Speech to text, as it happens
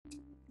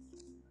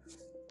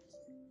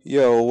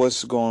Yo,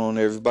 what's going on,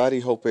 everybody?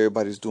 Hope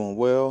everybody's doing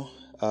well.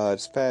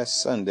 This past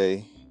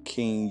Sunday,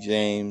 King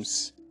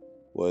James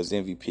was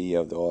MVP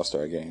of the All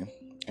Star game.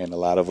 And a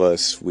lot of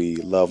us, we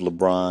love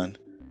LeBron.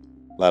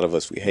 A lot of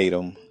us, we hate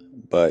him.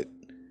 But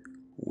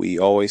we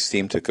always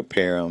seem to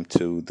compare him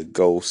to the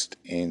Ghost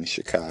in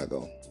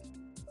Chicago.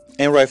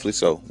 And rightfully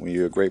so. When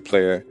you're a great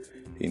player,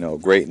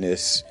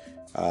 greatness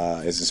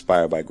is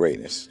inspired by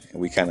greatness.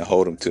 And we kind of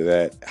hold him to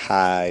that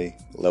high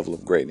level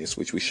of greatness,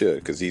 which we should,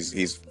 because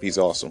he's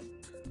awesome.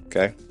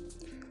 Okay?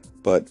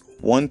 But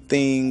one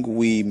thing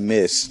we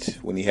missed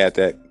when he had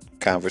that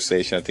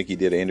conversation, I think he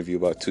did an interview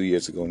about 2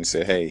 years ago, and he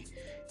said, hey,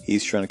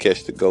 he's trying to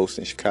catch the ghost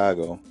in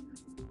Chicago.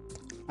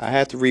 I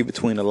had to read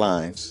between the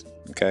lines,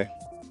 okay?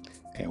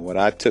 And what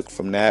I took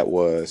from that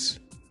was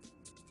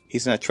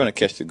he's not trying to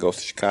catch the ghost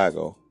in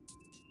Chicago.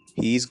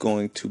 He's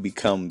going to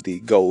become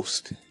the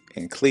ghost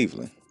in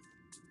Cleveland.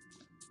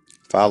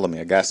 Follow me.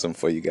 I got something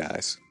for you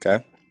guys,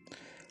 okay?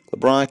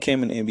 LeBron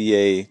came in the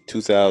NBA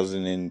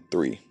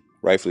 2003.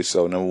 Rightfully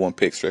so, number one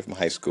pick straight from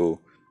high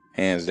school,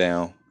 hands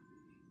down.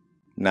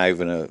 Not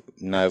even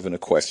a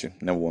question.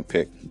 Number one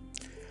pick.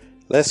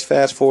 Let's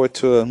fast forward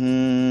to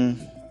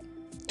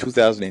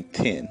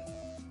 2010.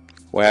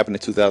 What happened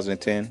in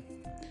 2010?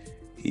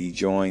 He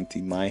joined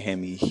the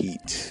Miami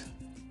Heat.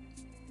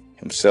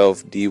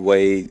 Himself, D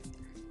Wade,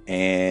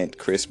 and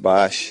Chris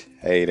Bosh.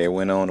 Hey, they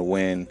went on to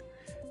win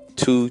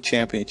 2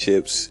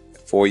 championships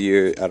 4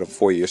 year out of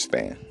 4 year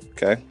span.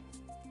 Okay,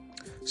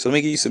 so let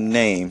me give you some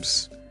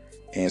names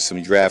and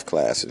some draft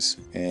classes,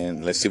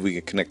 and let's see if we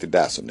can connect the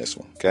dots on this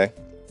one, okay?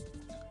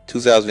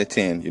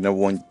 2010, your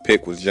number one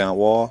pick was John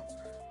Wall.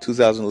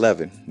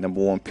 2011, number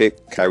one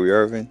pick, Kyrie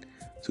Irving.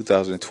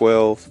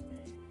 2012,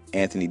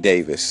 Anthony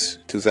Davis.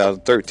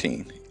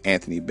 2013,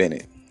 Anthony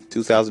Bennett.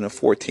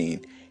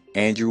 2014,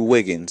 Andrew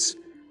Wiggins.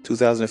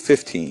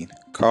 2015,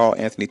 Karl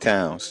Anthony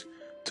Towns.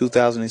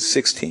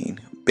 2016,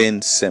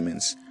 Ben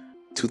Simmons.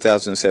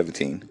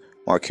 2017,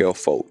 Markelle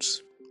Fultz.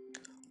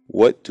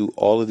 What do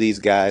all of these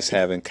guys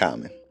have in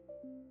common?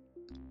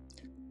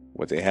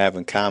 What they have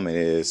in common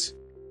is,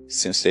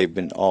 since they've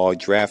been all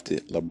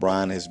drafted,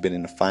 LeBron has been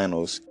in the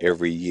finals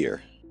every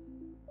year.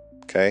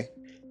 Okay?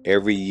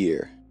 Every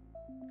year.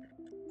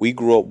 We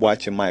grew up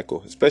watching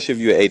Michael, especially if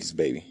you're an 80s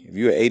baby. If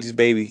you're an 80s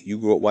baby, you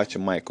grew up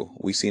watching Michael.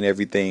 We've seen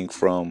everything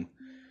from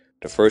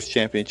the first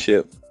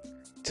championship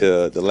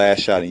to the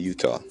last shot in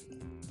Utah.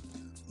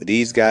 But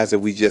these guys that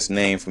we just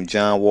named, from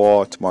John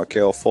Wall to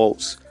Markelle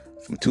Fultz,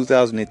 from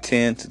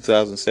 2010 to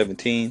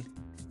 2017,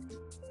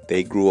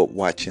 they grew up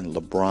watching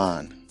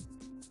LeBron.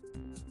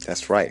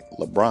 That's right,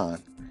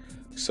 LeBron.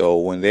 So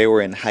when they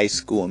were in high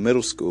school and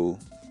middle school,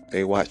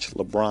 they watched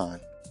LeBron.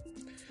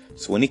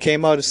 So when he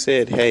came out and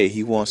said, hey,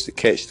 he wants to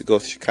catch to go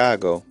to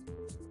Chicago,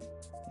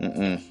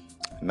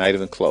 not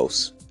even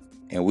close.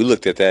 And we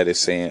looked at that as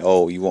saying,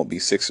 oh, you won't be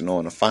 6-0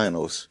 in the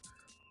finals.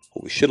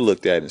 What we should have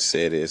looked at and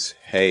said is,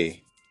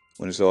 hey,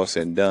 when it's all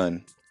said and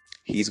done,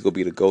 he's going to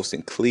be the ghost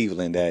in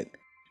Cleveland that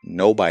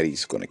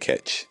nobody's going to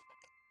catch.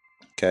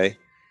 Okay?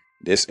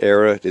 This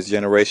era, this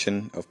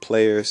generation of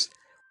players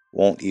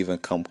won't even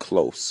come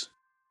close.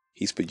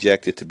 He's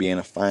projected to be in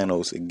the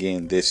finals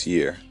again this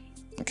year.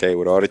 Okay,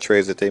 with all the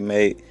trades that they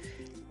made,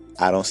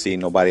 I don't see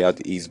nobody out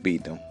the East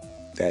beat them.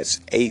 That's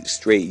 8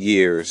 straight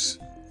years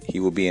he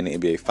will be in the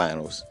NBA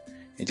finals.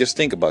 And just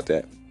think about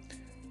that.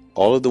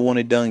 All of the one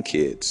and done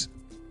kids,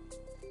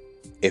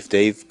 if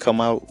they've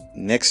come out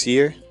next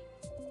year,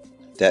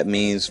 that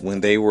means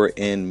when they were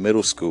in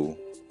middle school,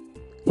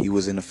 he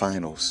was in the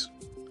finals.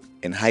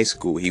 In high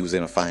school, he was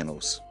in the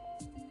finals.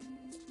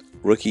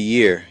 Rookie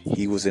year,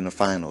 he was in the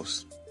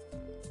finals.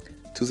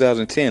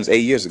 2010 is 8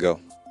 years ago.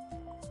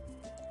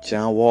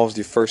 John Wall's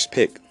the first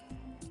pick.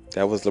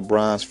 That was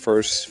LeBron's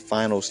first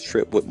finals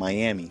trip with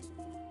Miami.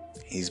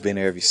 He's been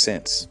there ever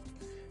since.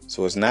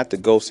 So it's not the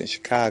ghost in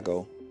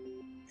Chicago,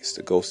 it's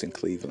the ghost in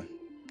Cleveland.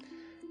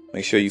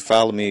 Make sure you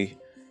follow me,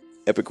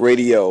 Epic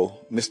Radio,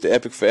 Mr.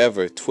 Epic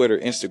Forever, Twitter,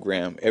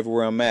 Instagram,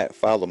 everywhere I'm at,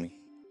 follow me.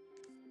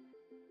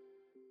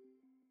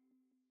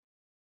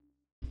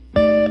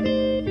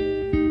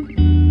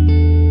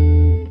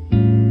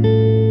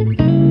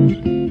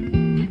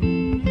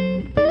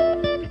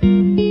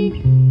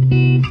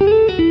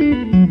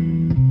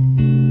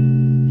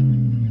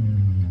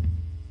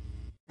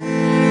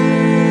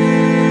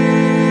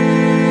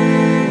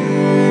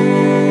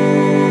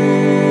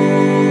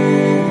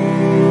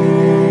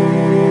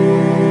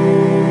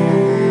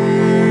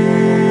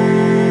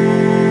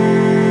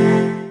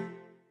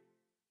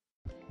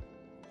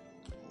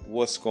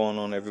 What's going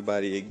on,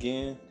 everybody,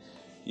 again?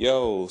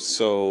 Yo,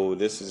 so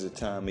this is a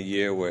time of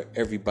year where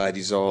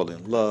everybody's all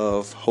in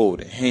love,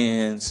 holding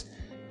hands,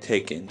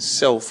 taking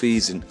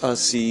selfies and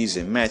ussies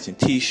and matching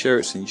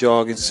t-shirts and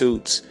jogging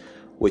suits,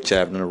 which I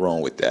have nothing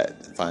wrong with that.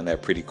 I find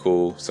that pretty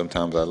cool.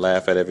 Sometimes I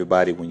laugh at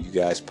everybody when you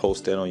guys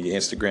post that on your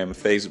Instagram and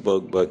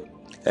Facebook, but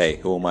hey,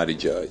 who am I to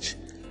judge?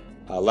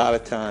 A lot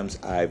of times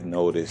I've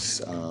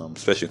noticed,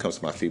 especially when it comes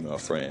to my female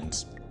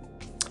friends,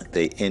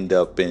 they end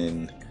up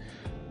in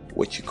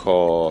what you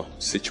call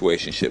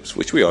situationships,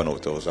 which we all know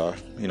what those are.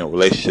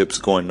 Relationships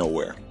going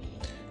nowhere.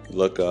 You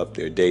look up,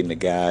 they're dating a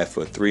guy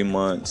for 3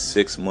 months,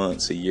 6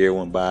 months, a year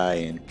went by,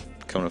 and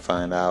come to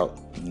find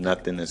out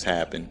nothing has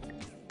happened.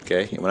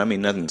 Okay? And when I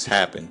mean nothing's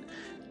happened,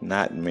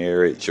 not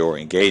marriage or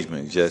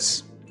engagement,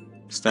 just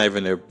it's not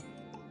even their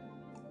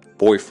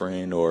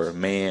boyfriend or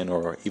man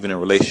or even a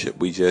relationship.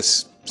 We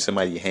just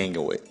somebody you're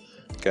hanging with.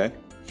 Okay?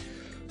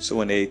 So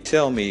when they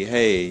tell me,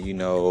 hey,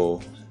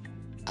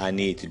 I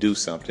need to do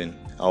something,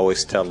 I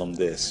always tell them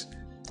this.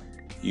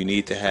 You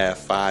need to have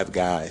 5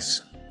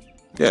 guys.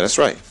 Yeah, that's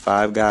right.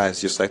 5 guys,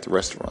 just like the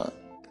restaurant.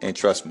 And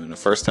trust me, the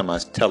first time I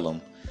tell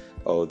them,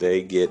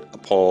 they get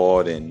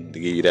appalled and they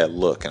give you that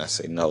look. And I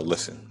say, no,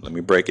 listen, let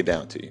me break it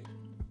down to you.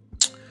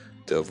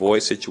 To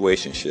avoid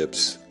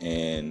situationships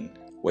and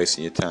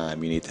wasting your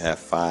time, you need to have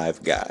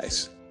 5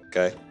 guys.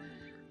 Okay?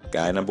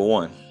 Guy number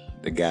 1,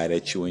 the guy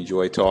that you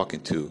enjoy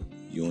talking to,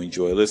 you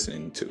enjoy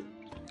listening to.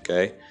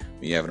 Okay?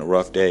 When you're having a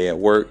rough day at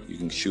work, you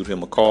can shoot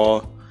him a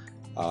call.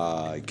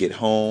 Get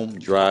home,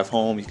 drive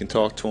home, you can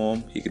talk to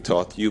him. He can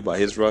talk to you about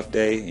his rough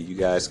day, and you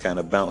guys kind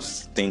of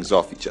bounce things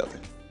off each other.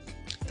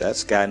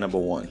 That's guy number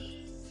 1.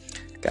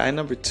 Guy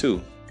number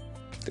 2,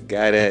 the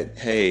guy that,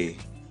 hey,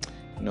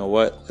 you know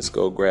what? Let's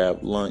go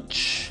grab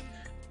lunch,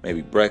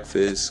 maybe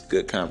breakfast,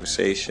 good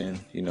conversation,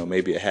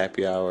 maybe a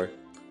happy hour.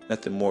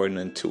 Nothing more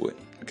than to it.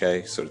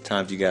 Okay? So the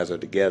times you guys are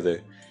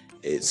together,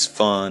 it's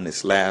fun,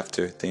 it's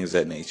laughter, things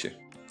of that nature.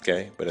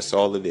 Okay? But that's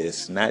all it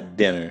is. Not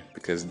dinner,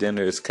 because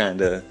dinner is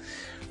kind of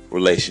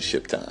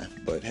relationship time.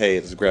 But hey,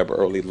 let's grab an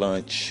early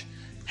lunch,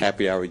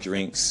 happy hour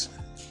drinks.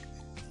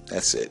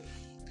 That's it.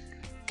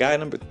 Guy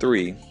number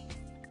 3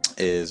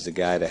 is the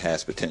guy that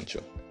has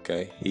potential.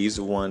 Okay? He's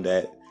the one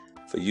that,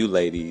 for you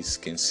ladies,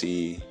 can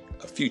see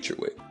a future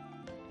with.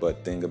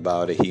 But think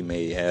about it, he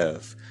may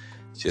have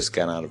just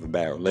gotten out of a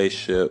bad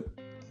relationship,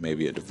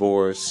 maybe a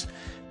divorce,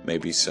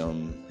 maybe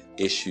some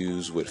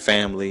issues with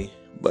family,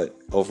 but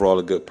overall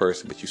a good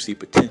person. But you see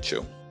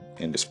potential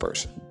in this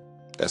person.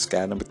 That's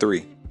guy number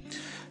 3.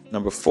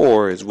 Number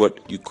 4 is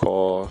what you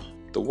call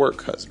the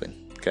work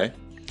husband. Okay?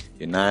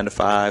 You're 9 to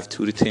 5,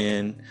 2 to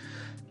 10,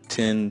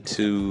 10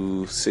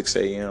 to 6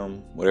 a.m.,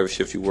 whatever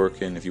shift you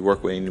work in. If you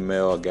work with any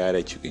male, a guy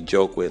that you can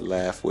joke with,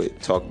 laugh with,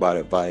 talk about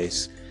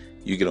advice,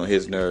 you get on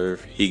his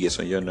nerve, he gets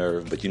on your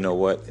nerve, but you know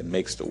what? It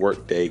makes the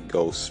work day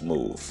go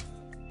smooth.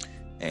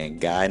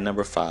 And guy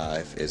number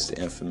 5 is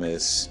the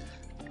infamous,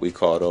 we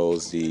call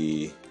those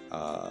the,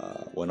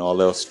 when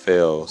all else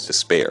fails, the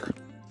spare.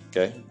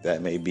 Okay?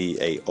 That may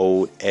be a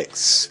old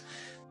ex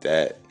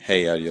that,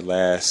 hey, out of your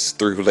last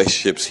 3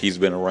 relationships, he's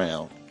been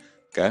around.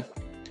 Okay?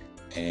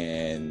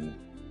 And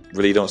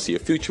really don't see a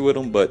future with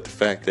him, but the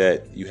fact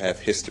that you have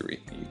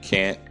history, you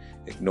can't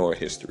ignore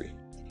history.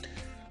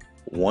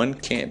 1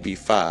 can't be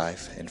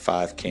 5, and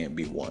 5 can't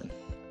be 1.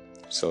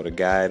 So the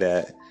guy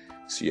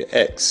that's your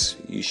ex,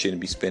 you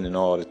shouldn't be spending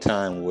all the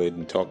time with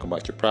and talking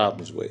about your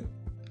problems with.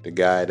 The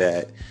guy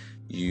that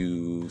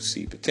you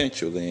see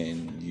potential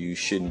in, you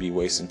shouldn't be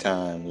wasting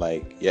time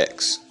like your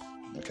ex.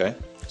 Okay?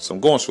 So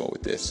I'm going somewhere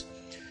with this.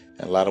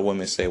 And a lot of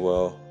women say,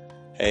 well,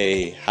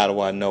 hey, how do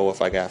I know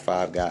if I got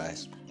 5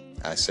 guys?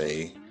 I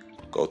say,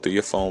 go through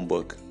your phone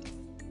book,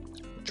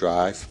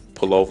 drive,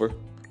 pull over,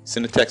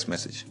 send a text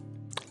message.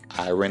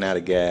 I ran out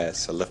of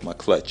gas. I left my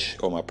clutch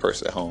or my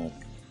purse at home.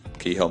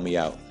 Can you help me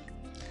out?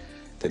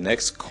 The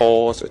next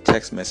calls or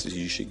text message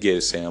you should get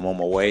is saying, I'm on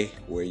my way.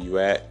 Where you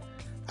at?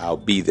 I'll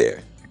be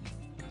there.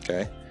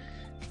 Okay?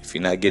 If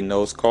you're not getting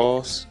those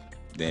calls,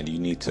 then you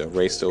need to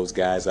erase those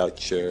guys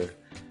out your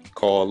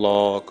call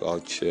log,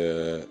 out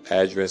your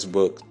address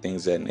book,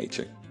 things of that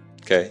nature.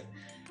 Okay?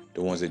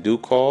 The ones that do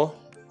call,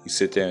 you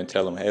sit there and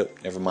tell them, hey,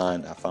 never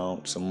mind, I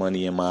found some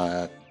money in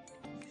my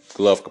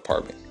glove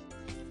compartment.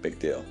 Big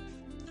deal.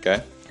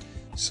 Okay?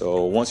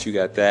 So once you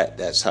got that,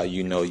 that's how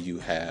you know you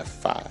have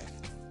 5.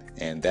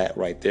 And that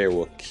right there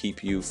will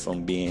keep you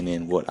from being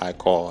in what I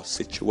call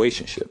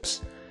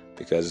situationships.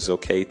 Because it's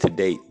okay to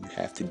date. You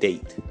have to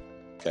date.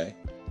 Okay?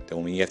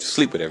 Don't mean you have to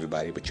sleep with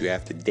everybody, but you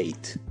have to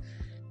date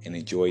and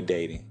enjoy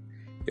dating.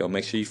 Yo,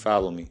 make sure you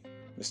follow me,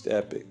 Mr.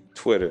 Epic,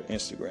 Twitter,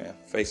 Instagram,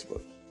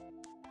 Facebook.